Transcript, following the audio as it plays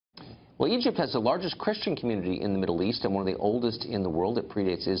Well, Egypt has the largest Christian community in the Middle East and one of the oldest in the world. It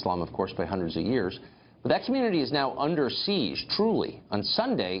predates Islam, of course, by hundreds of years. But that community is now under siege, truly. On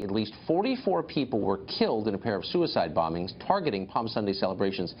Sunday, at least 44 people were killed in a pair of suicide bombings targeting Palm Sunday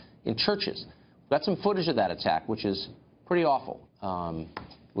celebrations in churches. We've got some footage of that attack, which is pretty awful.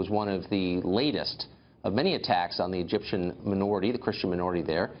 It was one of the latest of many attacks on the Egyptian minority, the Christian minority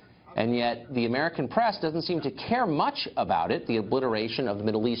there. And yet the American press doesn't seem to care much about it, the obliteration of the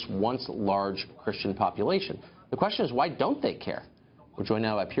Middle East's once large Christian population. The question is, why don't they care? We're joined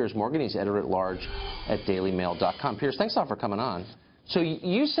now by Piers Morgan. He's editor-at-large at dailymail.com. Piers, thanks a lot for coming on. So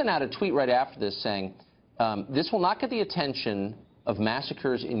you sent out a tweet right after this saying, this will not get the attention of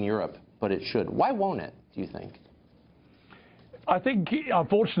massacres in Europe, but it should. Why won't it, do you think? I think,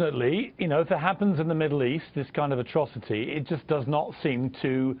 unfortunately, you know, if it happens in the Middle East, this kind of atrocity, it just does not seem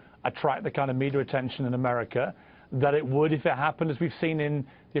to attract the kind of media attention in America that it would if it happened, as we've seen in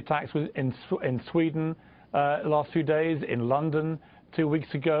the attacks in Sweden the last few days, in London 2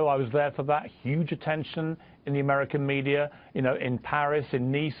 weeks ago. I was there for that. Huge attention in the American media. You know, in Paris,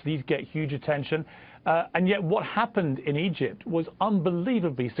 in Nice, these get huge attention. And yet what happened in Egypt was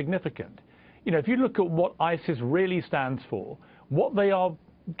unbelievably significant. You know, if you look at what ISIS really stands for, what they are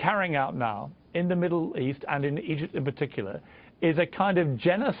carrying out now in the Middle East and in Egypt in particular is a kind of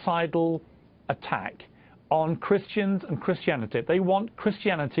genocidal attack on Christians and Christianity. They want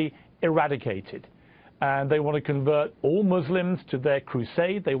Christianity eradicated. And they want to convert all Muslims to their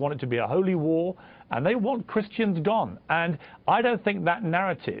crusade. They want it to be a holy war. And they want Christians gone. And I don't think that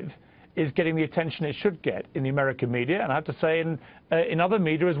narrative is getting the attention it should get in the American media, and I have to say in other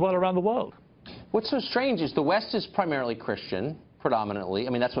media as well around the world. What's so strange is the West is primarily Christian, predominantly.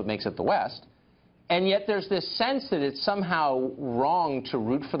 I mean, that's what makes it the West. And yet there's this sense that it's somehow wrong to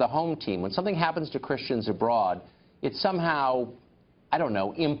root for the home team. When something happens to Christians abroad, it's somehow, I don't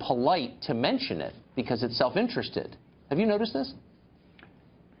know, impolite to mention it because it's self-interested. Have you noticed this?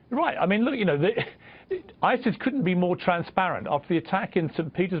 Right. I mean, look, you know, ISIS couldn't be more transparent. After the attack in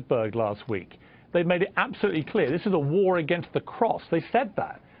St. Petersburg last week, they made it absolutely clear this is a war against the cross. They said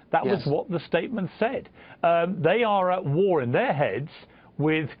that. That was what the statement said. They are at war in their heads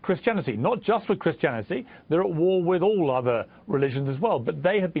with Christianity, not just with Christianity. They're at war with all other religions as well. But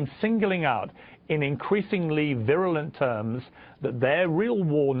they have been singling out in increasingly virulent terms that their real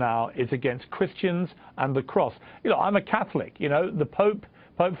war now is against Christians and the cross. You know, I'm a Catholic. You know, the Pope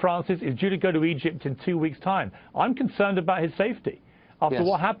Francis is due to go to Egypt in 2 weeks' time. I'm concerned about his safety. After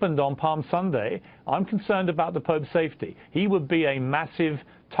what happened on Palm Sunday, I'm concerned about the Pope's safety. He would be a massive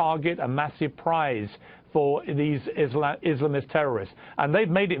target, a massive prize for these Islamist terrorists. And they've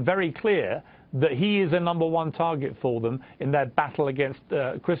made it very clear that he is a #1 target for them in their battle against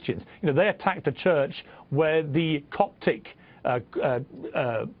Christians. You know, they attacked a church where the Coptic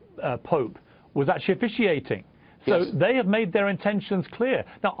Pope was actually officiating. So they have made their intentions clear.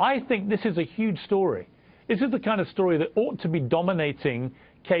 Now, I think this is a huge story. This is the kind of story that ought to be dominating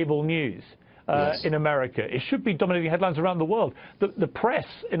cable news in America. It should be dominating headlines around the world. The press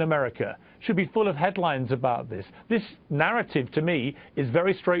in America should be full of headlines about this. This narrative, to me, is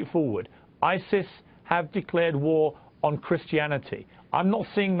very straightforward. ISIS have declared war on Christianity. I'm not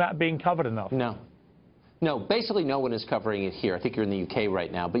seeing that being covered enough. No, basically no one is covering it here. I think you're in the UK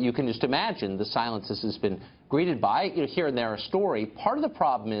right now, but you can just imagine the silence this has been greeted by. You know, here and there a story. Part of the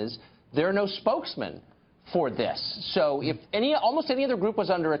problem is there are no spokesmen for this. So if almost any other group was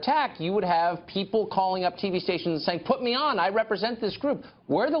under attack, you would have people calling up TV stations and saying, put me on, I represent this group.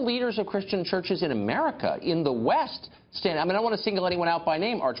 Where are the leaders of Christian churches in America, in the West, stand? I mean, I don't want to single anyone out by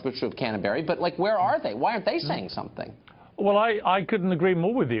name, Archbishop of Canterbury, but like, where are they? Why aren't they saying something? Well, I couldn't agree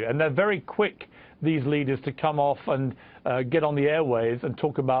more with you. And they're very quick, these leaders, to come off and get on the airwaves and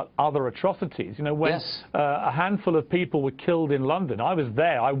talk about other atrocities. You know, when a handful of people were killed in London, I was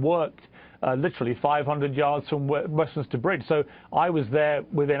there. I worked literally 500 yards from Westminster Bridge. So I was there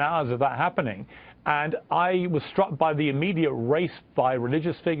within hours of that happening. And I was struck by the immediate race by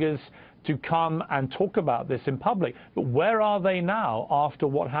religious figures to come and talk about this in public. But where are they now after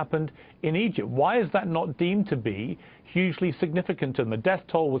what happened in Egypt? Why is that not deemed to be hugely significant to them? The death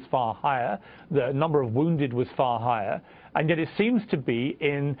toll was far higher. The number of wounded was far higher. And yet it seems to be,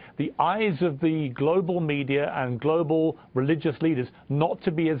 in the eyes of the global media and global religious leaders, not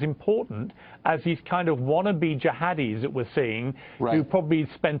to be as important as these kind of wannabe jihadis that we're seeing, who probably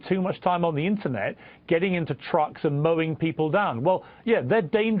spend too much time on the internet getting into trucks and mowing people down. Well, yeah, they're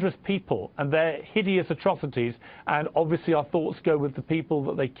dangerous people and they're hideous atrocities, and obviously our thoughts go with the people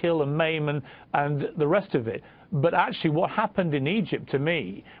that they kill and maim and the rest of it. But actually what happened in Egypt, to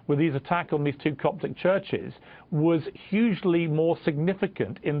me, with these attacks on these two Coptic churches, was hugely more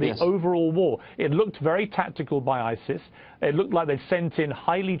significant in the overall war. It looked very tactical by ISIS. It looked like they'd sent in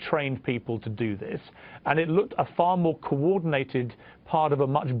highly trained people to do this. And it looked a far more coordinated part of a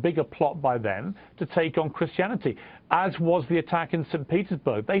much bigger plot by them to take on Christianity, as was the attack in St.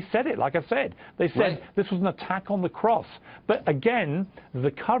 Petersburg. They said it, like I said. They said this was an attack on the cross. But again,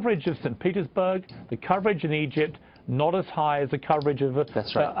 the coverage of St. Petersburg, the coverage in Egypt, not as high as the coverage of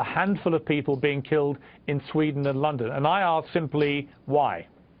a handful of people being killed in Sweden and London. And I ask simply, why?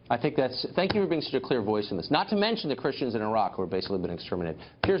 I think that's, thank you for being such a clear voice in this. Not to mention the Christians in Iraq who have basically been exterminated.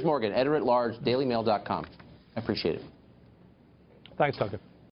 Piers Morgan, editor-at-large, dailymail.com. I appreciate it. Thanks, Tucker.